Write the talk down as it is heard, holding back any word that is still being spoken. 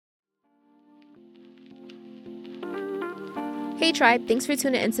Hey Tribe, thanks for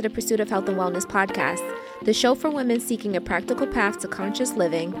tuning into the Pursuit of Health and Wellness podcast, the show for women seeking a practical path to conscious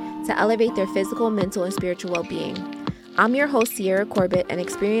living to elevate their physical, mental, and spiritual well-being. I'm your host, Sierra Corbett, an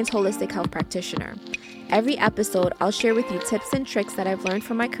experienced holistic health practitioner. Every episode, I'll share with you tips and tricks that I've learned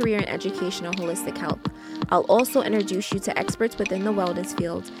from my career in educational holistic health. I'll also introduce you to experts within the wellness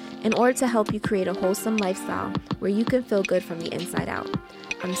field in order to help you create a wholesome lifestyle where you can feel good from the inside out.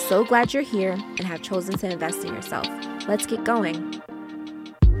 I'm so glad you're here and have chosen to invest in yourself. Let's get going.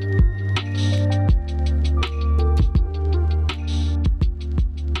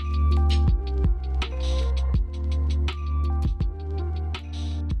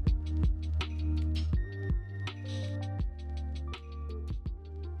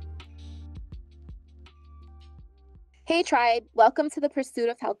 Hey Tribe, welcome to the Pursuit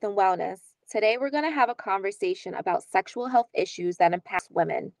of Health and Wellness. Today we're going to have a conversation about sexual health issues that impact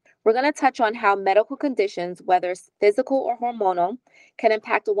women. We're going to touch on how medical conditions, whether physical or hormonal, can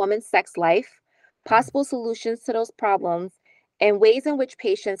impact a woman's sex life, possible solutions to those problems, and ways in which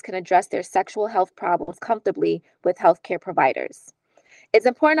patients can address their sexual health problems comfortably with healthcare providers. It's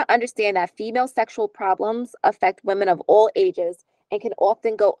important to understand that female sexual problems affect women of all ages and can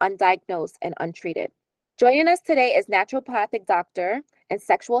often go undiagnosed and untreated. Joining us today is naturopathic doctor and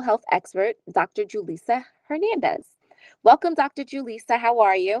sexual health expert, Dr. Julissa Hernandez. Welcome, Dr. Julissa. How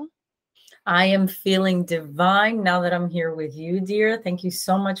are you? I am feeling divine now that I'm here with you, dear. Thank you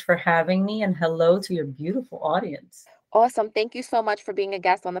so much for having me, and hello to your beautiful audience. Awesome. Thank you so much for being a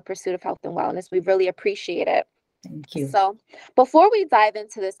guest on the Pursuit of Health and Wellness. We really appreciate it. Thank you. So before we dive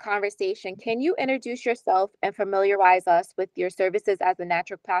into this conversation, can you introduce yourself and familiarize us with your services as a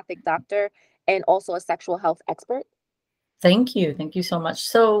naturopathic doctor and also a sexual health expert? Thank you. Thank you so much.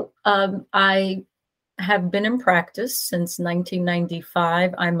 So I have been in practice since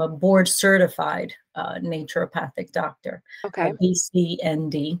 1995. I'm a board certified naturopathic doctor, Okay. a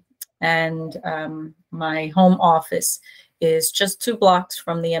BCND, and my home office is just 2 blocks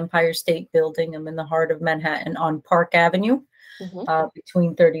from the Empire State Building. I'm in the heart of Manhattan on Park Avenue,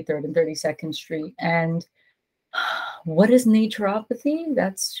 between 33rd and 32nd Street. And what is naturopathy?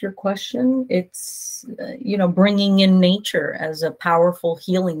 That's your question. It's, bringing in nature as a powerful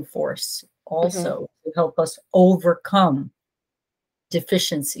healing force also to help us overcome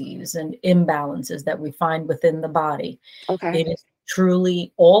deficiencies and imbalances that we find within the body. Okay. It is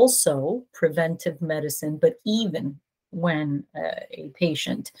truly also preventive medicine, but even when a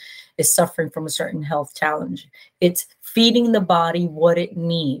patient is suffering from a certain health challenge, it's feeding the body what it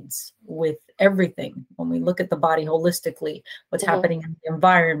needs with everything. When we look at the body holistically, what's happening in the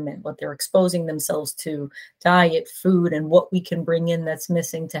environment, what they're exposing themselves to, diet, food, and what we can bring in that's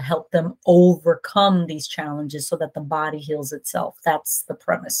missing to help them overcome these challenges so that the body heals itself. That's the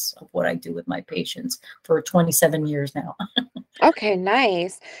premise of what I do with my patients for 27 years now. Okay,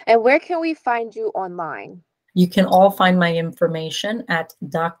 nice. And where can we find you online? You can all find my information at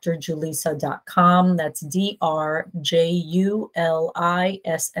drjulissa.com. That's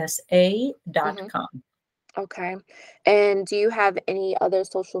drjulissa.com. Okay. And do you have any other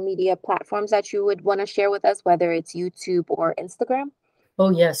social media platforms that you would want to share with us, whether it's YouTube or Instagram? Oh,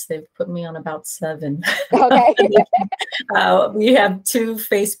 yes. They've put me on about 7. Okay. We have 2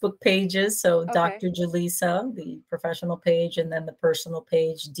 Facebook pages. So Okay. Dr. Julissa, the professional page, and then the personal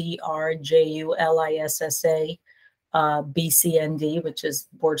page, DRJULISSA, BCND, which is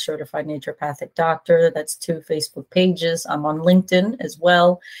board certified naturopathic doctor. That's 2 Facebook pages. I'm on LinkedIn as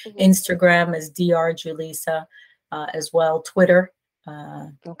well. Instagram is DRJulissa as well. Twitter,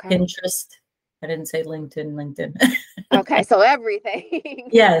 Pinterest. I didn't say LinkedIn. Okay, so everything.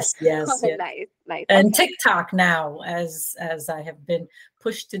 Yes. Nice. And TikTok now, as I have been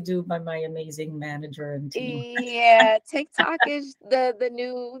pushed to do by my amazing manager and team. Yeah, TikTok is the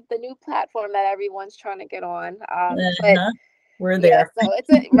new platform that everyone's trying to get on. But we're there. So it's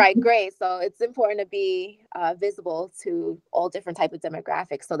great. So it's important to be visible to all different type of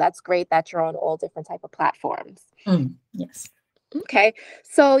demographics. So that's great that you're on all different type of platforms. Yes. Okay,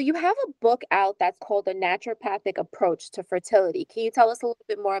 so you have a book out that's called The Naturopathic Approach to Fertility. Can you tell us a little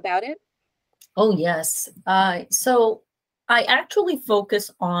bit more about it? Oh, yes. So I actually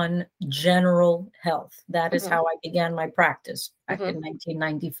focus on general health. That is how I began my practice back in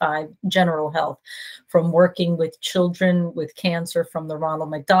 1995, general health, from working with children with cancer from the Ronald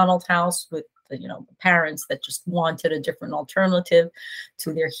McDonald House with parents that just wanted a different alternative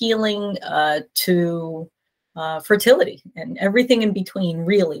to their healing, to fertility and everything in between,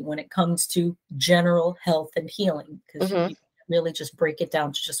 really, when it comes to general health and healing, because you really just break it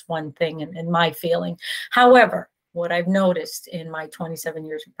down to just one thing in my feeling. However, what I've noticed in my 27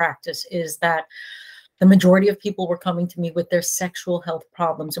 years of practice is that the majority of people were coming to me with their sexual health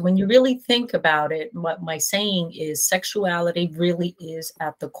problems. And when you really think about it, what my saying is, sexuality really is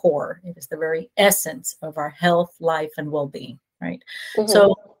at the core. It is the very essence of our health, life, and well-being, right?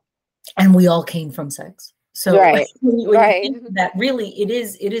 So, and we all came from sex. So Right. when you Right. think that, really it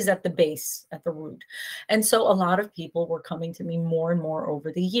is at the base, at the root. And so a lot of people were coming to me more and more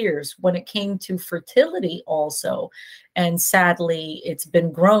over the years. When it came to fertility also, and sadly it's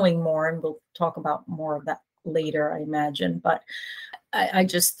been growing more, and we'll talk about more of that later, I imagine. But I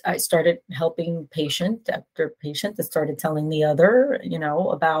started helping patient after patient that started telling the other,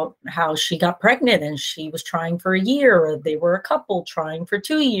 about how she got pregnant and she was trying for a year, or they were a couple trying for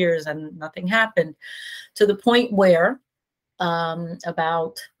 2 years and nothing happened, to the point where I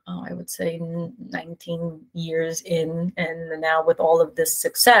would say 19 years in, and now with all of this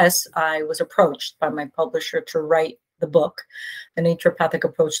success, I was approached by my publisher to write the book, The Naturopathic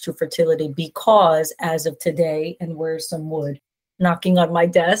Approach to Fertility, because as of today, and where's some wood knocking on my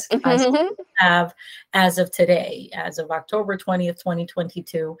desk, I still have, as of today, as of October 20th,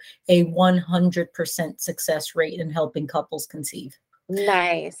 2022, a 100% success rate in helping couples conceive.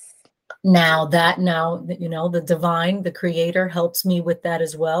 Nice. Now, the divine, the creator, helps me with that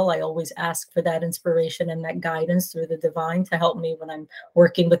as well. I always ask for that inspiration and that guidance through the divine to help me when I'm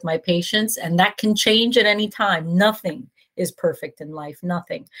working with my patients. And that can change at any time. Nothing is perfect in life,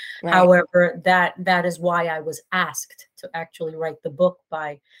 nothing. Right. However, that is why I was asked to actually write the book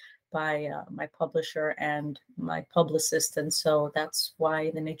by my publisher and my publicist. And so that's why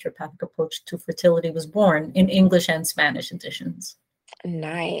The Naturopathic Approach to Fertility was born, in English and Spanish editions.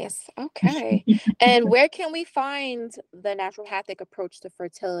 Nice. Okay. And where can we find The Naturopathic Approach to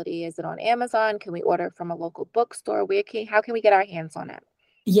Fertility? Is it on Amazon? Can we order from a local bookstore? How can we get our hands on it?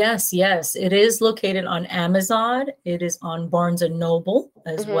 Yes. It is located on Amazon. It is on Barnes and Noble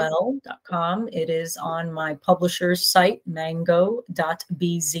as well.com. It is on my publisher's site,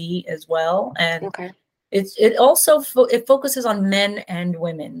 mango.bz, as well. And it also focuses on men and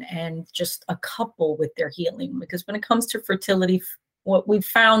women and just a couple with their healing, because when it comes to fertility, what we've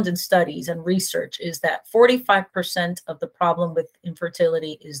found in studies and research is that 45% of the problem with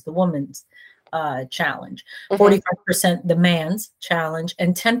infertility is the woman's challenge, 45% the man's challenge,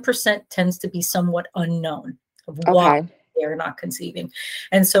 and 10% tends to be somewhat unknown of why they're not conceiving.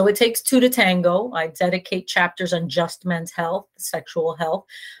 And so it takes two to tango. I dedicate chapters on just men's health, sexual health,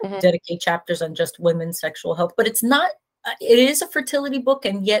 dedicate chapters on just women's sexual health. But it is a fertility book,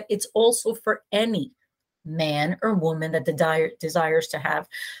 and yet it's also for any man or woman that desires to have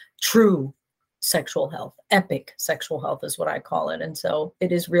true sexual health. Epic sexual health is what I call it. And so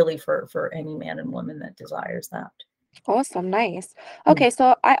it is really for any man and woman that desires that. Awesome. Nice. Okay.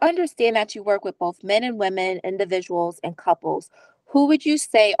 So I understand that you work with both men and women, individuals and couples. Who would you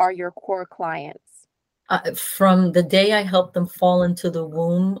say are your core clients? From the day I help them fall into the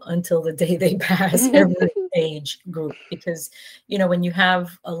womb until the day they pass, every age group. Because, when you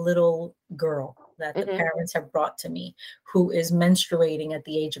have a little girl that the parents have brought to me who is menstruating at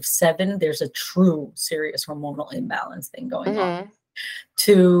the age of 7, there's a true serious hormonal imbalance thing going on.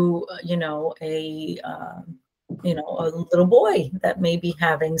 To, a little boy that may be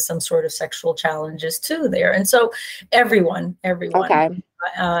having some sort of sexual challenges too there. And so everyone, everyone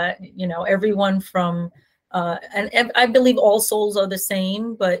from, and I believe all souls are the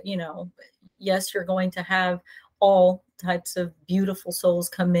same, but, yes, you're going to have all types of beautiful souls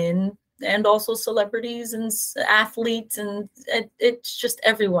come in, and also celebrities and athletes, and it's just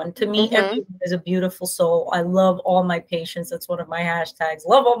everyone. To me, everyone is a beautiful soul. I love all my patients. That's one of my hashtags.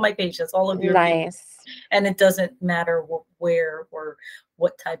 Love all my patients, all of your patients. And it doesn't matter where or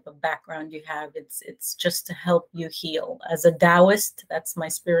what type of background you have. It's just to help you heal. As a Taoist, that's my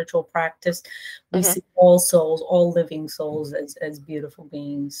spiritual practice. We see all souls, all living souls as beautiful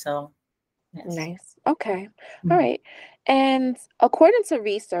beings. So, yes. Nice. Okay. All right. And according to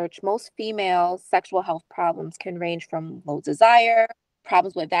research, most female sexual health problems can range from low desire,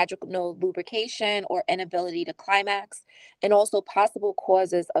 problems with vaginal lubrication, or inability to climax. And also possible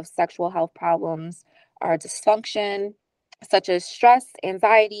causes of sexual health problems are dysfunction, such as stress,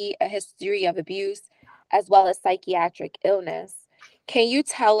 anxiety, a history of abuse, as well as psychiatric illness. Can you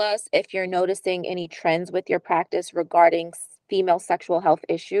tell us if you're noticing any trends with your practice regarding female sexual health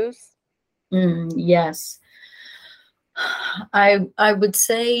issues? Yes. I would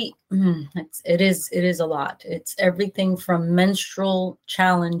say it is a lot. It's everything from menstrual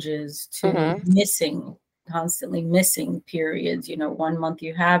challenges to constantly missing periods. 1 month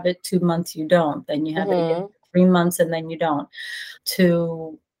you have it, 2 months you don't, then you have it again, 3 months, and then you don't.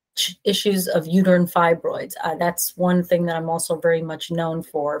 To issues of uterine fibroids. That's one thing that I'm also very much known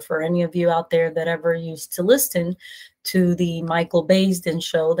for. For any of you out there that ever used to listen to the Michael Baisden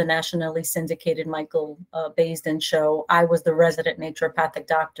show, the nationally syndicated Michael Baisden show, I was the resident naturopathic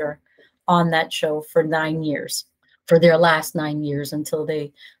doctor on that show for 9 years, for their last 9 years until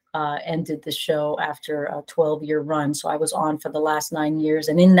they ended the show after a 12-year run. So I was on for the last 9 years.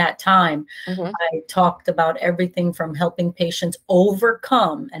 And in that time, I talked about everything from helping patients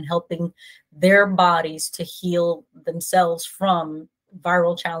overcome and helping their bodies to heal themselves from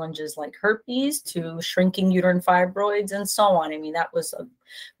viral challenges like herpes to shrinking uterine fibroids and so on. I mean, that was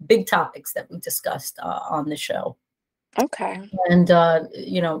big topics that we discussed on the show. Okay. And,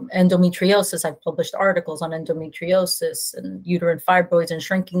 endometriosis, I've published articles on endometriosis and uterine fibroids and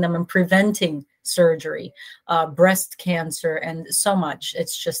shrinking them and preventing surgery, breast cancer, and so much.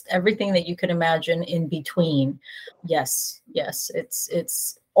 It's just everything that you could imagine in between. Yes,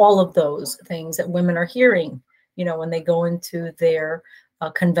 it's all of those things that women are hearing, when they go into their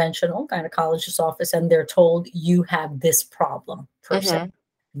conventional gynecologist's office and they're told you have this problem per se.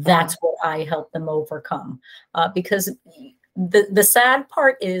 That's what I help them overcome, because the sad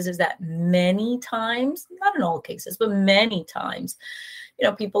part is that many times, not in all cases, but many times,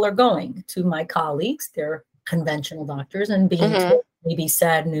 people are going to my colleagues, they're conventional doctors, and being told maybe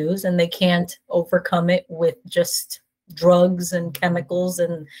sad news, and they can't overcome it with just drugs and chemicals,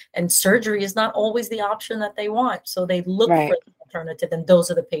 and surgery is not always the option that they want. So they look for an alternative, and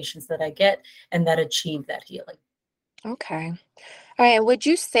those are the patients that I get and that achieve that healing. Okay. All right. And would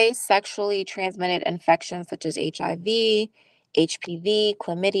you say sexually transmitted infections such as HIV, HPV,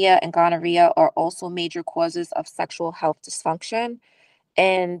 chlamydia, and gonorrhea are also major causes of sexual health dysfunction?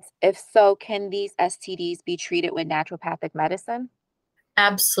 And if so, can these STDs be treated with naturopathic medicine?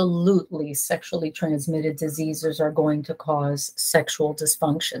 Absolutely, sexually transmitted diseases are going to cause sexual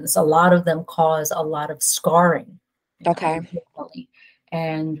dysfunctions. A lot of them cause a lot of scarring. Okay.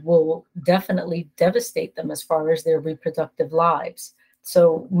 And will definitely devastate them as far as their reproductive lives.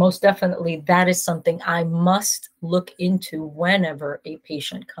 So most definitely, that is something I must look into whenever a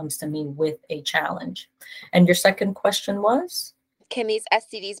patient comes to me with a challenge. And your second question was? Can these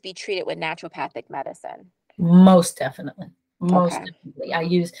STDs be treated with naturopathic medicine? Most definitely. Most Okay. definitely. I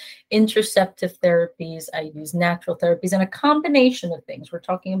use interceptive therapies, I use natural therapies, and a combination of things. We're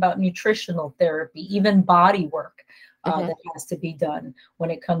talking about nutritional therapy, even body work that has to be done when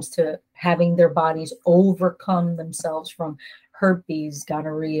it comes to having their bodies overcome themselves from herpes,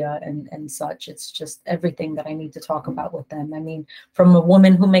 gonorrhea, and such. It's just everything that I need to talk about with them. I mean, from a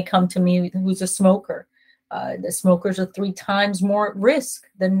woman who may come to me who's a smoker. The smokers are 3 times more at risk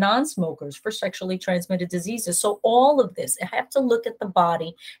than non-smokers for sexually transmitted diseases. So all of this, I have to look at the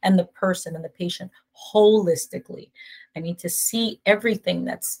body and the person and the patient holistically. I need to see everything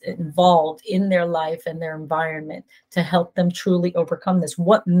that's involved in their life and their environment to help them truly overcome this.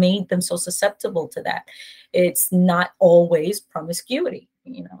 What made them so susceptible to that? It's not always promiscuity.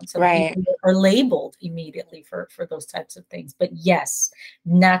 Some people are labeled immediately for those types of things. But yes,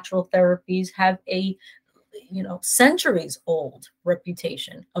 natural therapies have a centuries old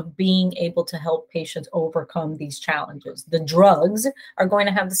reputation of being able to help patients overcome these challenges. The drugs are going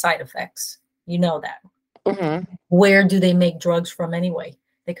to have the side effects. You know that. Where do they make drugs from anyway?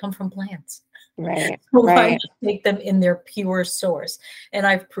 They come from plants. Right. So why take them in their pure source? And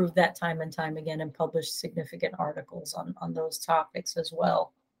I've proved that time and time again and published significant articles on those topics as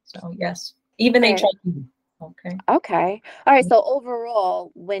well. So yes, even HIV. Okay. Okay. All right. So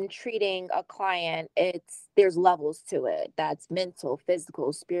overall, when treating a client, there's levels to it. That's mental,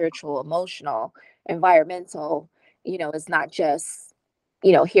 physical, spiritual, emotional, environmental. It's not just,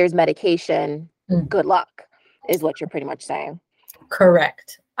 here's medication, good luck, is what you're pretty much saying.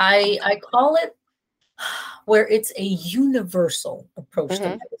 Correct. I call it where it's a universal approach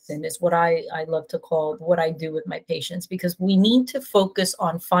to medicine is what I love to call what I do with my patients, because we need to focus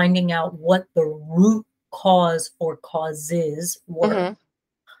on finding out what the root cause or causes were.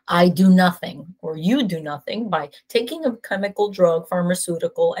 I do nothing, or you do nothing, by taking a chemical drug,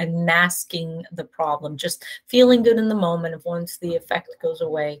 pharmaceutical, and masking the problem, just feeling good in the moment. If once the effect goes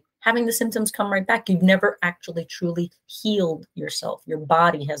away, having the symptoms come right back, you've never actually truly healed yourself. Your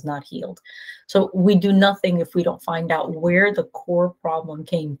body has not healed. So we do nothing if we don't find out where the core problem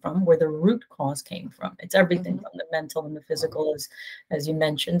came from, where the root cause came from. It's everything from the mental and the physical, as you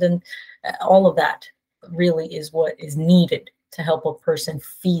mentioned, and all of that really is what is needed to help a person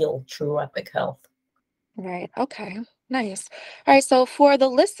feel true epic health. Right. Okay. Nice. All right. So for the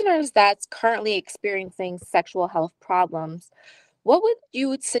listeners that's currently experiencing sexual health problems, what would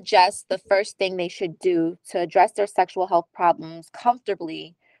you suggest the first thing they should do to address their sexual health problems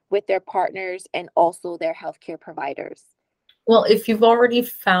comfortably with their partners and also their healthcare providers? Well, if you've already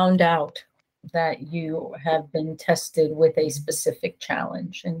found out that you have been tested with a specific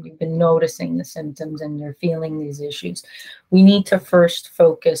challenge and you've been noticing the symptoms and you're feeling these issues, we need to first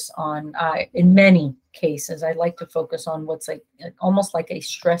focus on, in many cases, I like to focus on what's like almost like a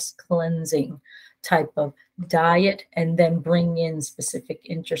stress cleansing type of diet, and then bring in specific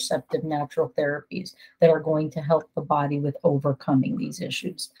interceptive natural therapies that are going to help the body with overcoming these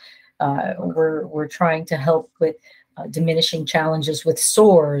issues. We're trying to help with diminishing challenges with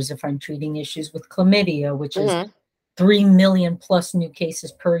sores. If I'm treating issues with chlamydia, which is 3 million plus new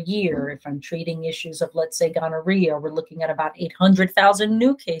cases per year. If I'm treating issues of, let's say, gonorrhea, we're looking at about 800,000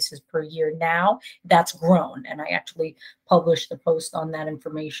 new cases per year now. That's grown. And I actually published a post on that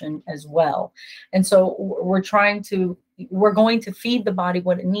information as well. And so we're going to feed the body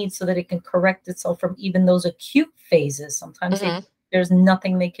what it needs so that it can correct itself from even those acute phases. Sometimes there's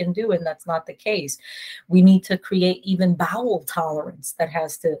nothing they can do, and that's not the case. We need to create even bowel tolerance that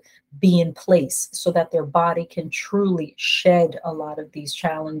has to be in place so that their body can truly shed a lot of these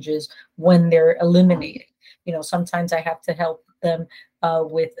challenges when they're eliminating. Sometimes I have to help them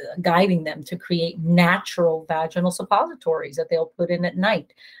with guiding them to create natural vaginal suppositories that they'll put in at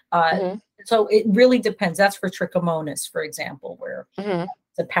night. So it really depends. That's for trichomonas, for example, where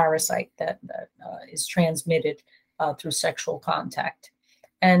it's a parasite that is transmitted through sexual contact,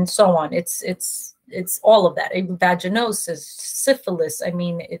 and so on. It's all of that. Vaginosis, syphilis. I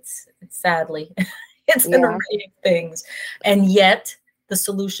mean, it's sadly, it's an array of things, and yet the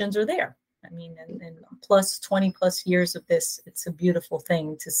solutions are there. I mean, and plus 20 plus years of this, it's a beautiful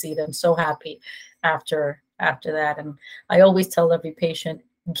thing to see them so happy after that. And I always tell every patient,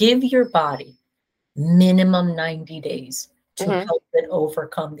 give your body minimum 90 days to help it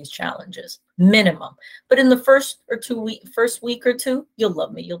overcome these challenges, minimum. But in the first week or two, you'll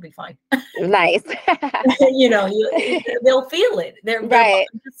love me. You'll be fine. Nice. They'll feel it. They're right.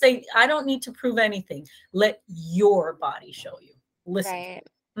 Say, I don't need to prove anything. Let your body show you. Listen. Right.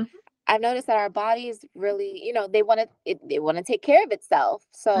 I've noticed that our bodies really, they want to take care of itself.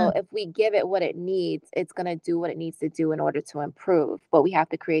 So if we give it what it needs, it's going to do what it needs to do in order to improve. But we have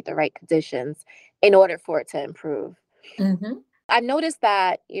to create the right conditions in order for it to improve. I've noticed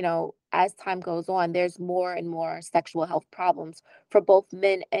that, as time goes on, there's more and more sexual health problems for both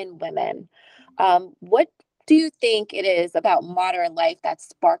men and women. What do you think it is about modern life that's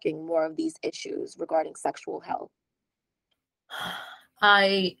sparking more of these issues regarding sexual health?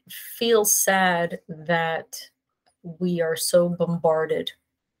 I feel sad that we are so bombarded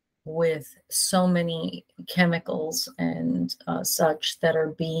with so many chemicals and such that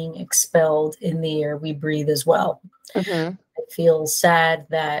are being expelled in the air we breathe as well. I feel sad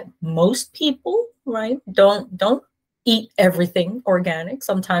that most people, right, don't eat everything organic.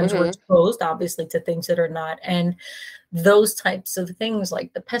 Sometimes we're exposed, obviously, to things that are not. And those types of things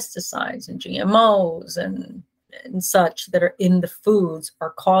like the pesticides and GMOs and such that are in the foods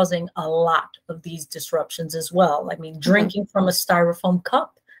are causing a lot of these disruptions as well. I mean, drinking from a styrofoam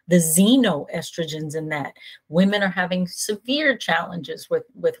cup, the xenoestrogens in that. Women are having severe challenges with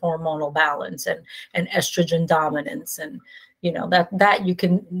hormonal balance and estrogen dominance. And, that you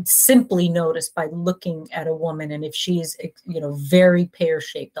can simply notice by looking at a woman. And if she's, very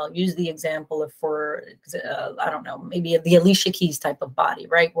pear-shaped, I'll use the example of I don't know, maybe the Alicia Keys type of body,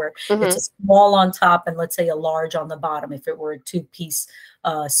 right? Where it's a small on top and let's say a large on the bottom, if it were a two-piece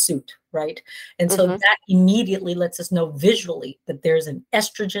suit, right? And so that immediately lets us know visually that there's an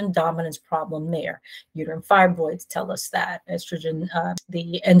estrogen dominance problem there. Uterine fibroids tell us that. Estrogen,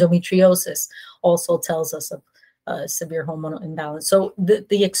 the endometriosis also tells us of severe hormonal imbalance. So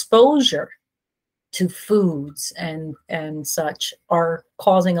the exposure to foods and such are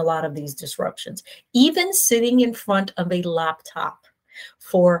causing a lot of these disruptions. Even sitting in front of a laptop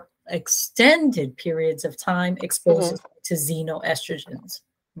for extended periods of time exposes to xenoestrogens.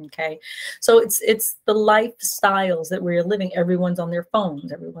 Okay. So it's the lifestyles that we're living. Everyone's on their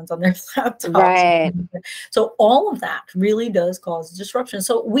phones, everyone's on their laptops. Right. So all of that really does cause disruption.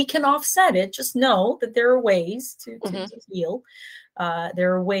 So we can offset it. Just know that there are ways to heal.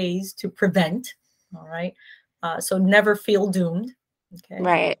 There are ways to prevent. All right. So never feel doomed. Okay.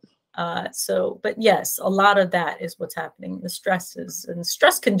 Right. But yes, a lot of that is what's happening. The stresses, and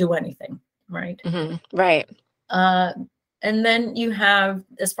stress can do anything. Right. Right. And then you have,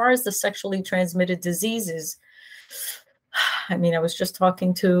 as far as the sexually transmitted diseases, I mean, I was just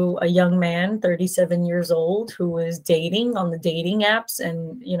talking to a young man, 37 years old, who was dating on the dating apps.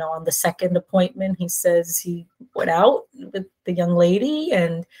 And, on the second appointment, he says he went out with the young lady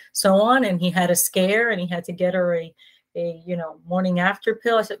and so on. And he had a scare and he had to get her a morning after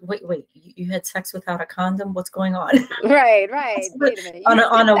pill. I said, wait, you had sex without a condom? What's going on? Right. Wait a minute. You on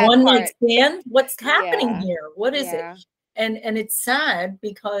skipped a that one part. night stand? What's happening Yeah. here? What is Yeah. it? And it's sad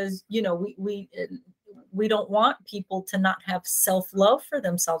because, we don't want people to not have self-love for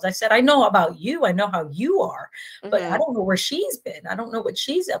themselves. I said, I know about you. I know how you are, but I don't know where she's been. I don't know what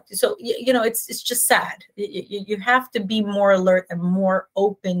she's up to. So, it's just sad. You have to be more alert and more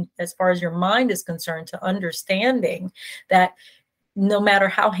open as far as your mind is concerned to understanding that no matter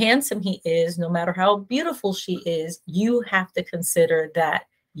how handsome he is, no matter how beautiful she is, you have to consider that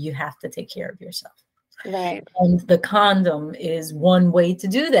you have to take care of yourself. Right. And the condom is one way to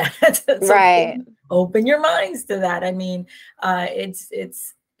do that. So right. Open your minds to that. I mean,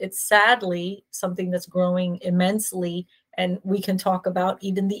 it's sadly something that's growing immensely. And we can talk about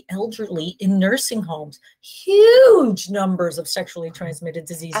even the elderly in nursing homes, huge numbers of sexually transmitted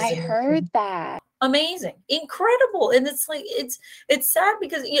diseases. I heard that. Amazing, incredible. And it's like, it's sad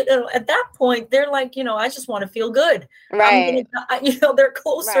because, at that point they're like, I just want to feel good. Right. They're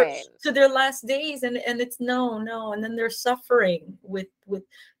closer Right. to their last days and it's no. And then they're suffering with, we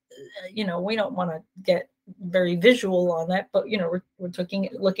don't want to get very visual on that, but we're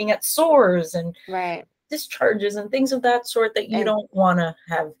looking at sores and right. discharges and things of that sort that you don't want to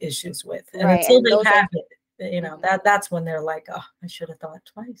have issues with. And right. until and they have it, that's when they're like, oh, I should have thought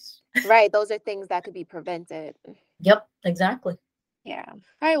twice. Right. Those are things that could be prevented. Yep, exactly. Yeah. All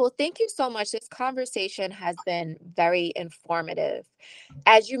right. Well, thank you so much. This conversation has been very informative.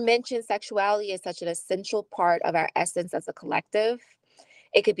 As you mentioned, sexuality is such an essential part of our essence as a collective.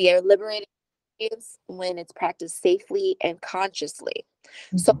 It could be a liberating experience when it's practiced safely and consciously.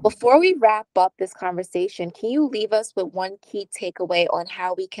 So before we wrap up this conversation, can you leave us with one key takeaway on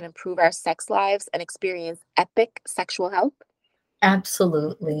how we can improve our sex lives and experience epic sexual health?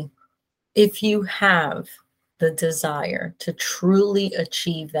 Absolutely. If you have the desire to truly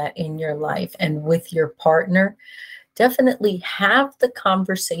achieve that in your life and with your partner, definitely have the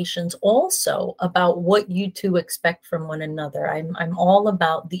conversations also about what you two expect from one another. I'm all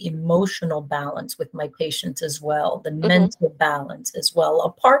about the emotional balance with my patients as well, the mental balance as well,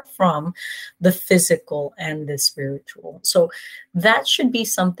 apart from the physical and the spiritual. So that should be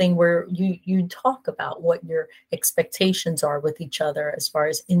something where you talk about what your expectations are with each other as far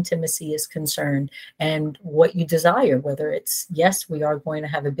as intimacy is concerned and what you desire, whether it's, yes, we are going to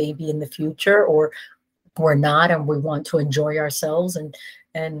have a baby in the future, or we're not, and we want to enjoy ourselves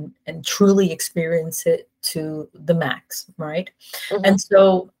and truly experience it to the max, right? And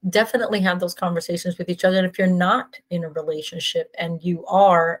so definitely have those conversations with each other. And if you're not in a relationship and you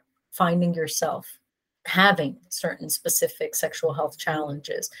are finding yourself having certain specific sexual health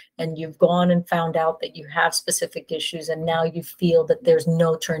challenges, and you've gone and found out that you have specific issues, and now you feel that there's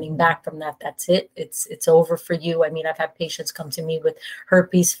no turning back from that, that's it, it's over for you. I mean, I've had patients come to me with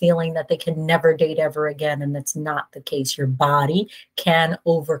herpes feeling that they can never date ever again, and that's not the case. Your body can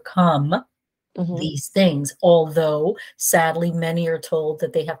overcome these things, although sadly many are told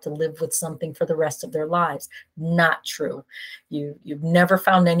that they have to live with something for the rest of their lives. Not true. You've never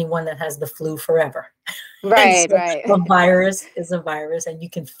found anyone that has the flu forever. Right. A virus is a virus, and you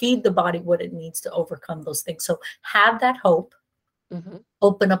can feed the body what it needs to overcome those things. So have that hope.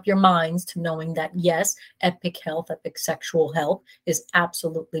 Open up your minds to knowing that, yes, epic sexual health is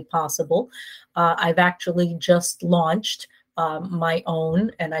absolutely possible. I've actually just launched my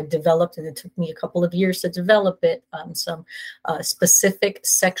own, and I've developed, and it took me a couple of years to develop it, some specific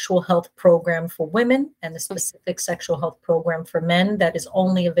sexual health program for women and a specific sexual health program for men that is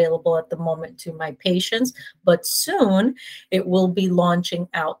only available at the moment to my patients, but soon it will be launching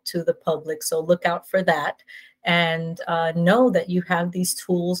out to the public. So look out for that. And know that you have these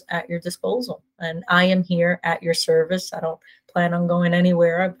tools at your disposal. And I am here at your service. I don't plan on going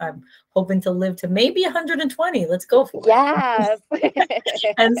anywhere. I'm hoping to live to maybe 120. Let's go for it. Yes.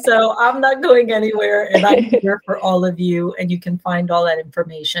 And so I'm not going anywhere, and I'm here for all of you. And you can find all that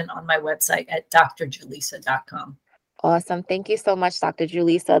information on my website at drjulisa.com. Awesome. Thank you so much, Dr.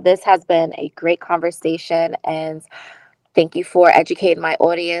 Julissa. This has been a great conversation, and thank you for educating my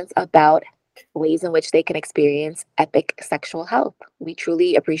audience about ways in which they can experience epic sexual health. We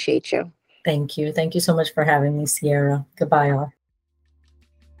truly appreciate you. Thank you. Thank you so much for having me, Sierra. Goodbye, all.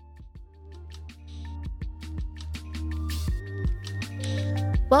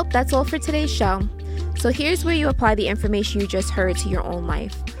 Well, that's all for today's show. So here's where you apply the information you just heard to your own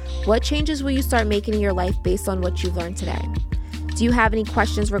life. What changes will you start making in your life based on what you've learned today? Do you have any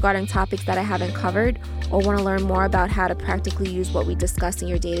questions regarding topics that I haven't covered, or want to learn more about how to practically use what we discussed in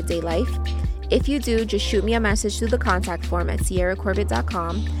your day-to-day life? If you do, just shoot me a message through the contact form at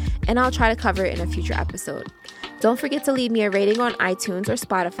sierracorbett.com, and I'll try to cover it in a future episode. Don't forget to leave me a rating on iTunes or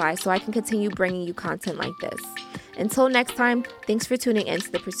Spotify so I can continue bringing you content like this. Until next time, thanks for tuning in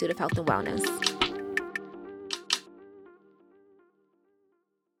to the Pursuit of Health and Wellness.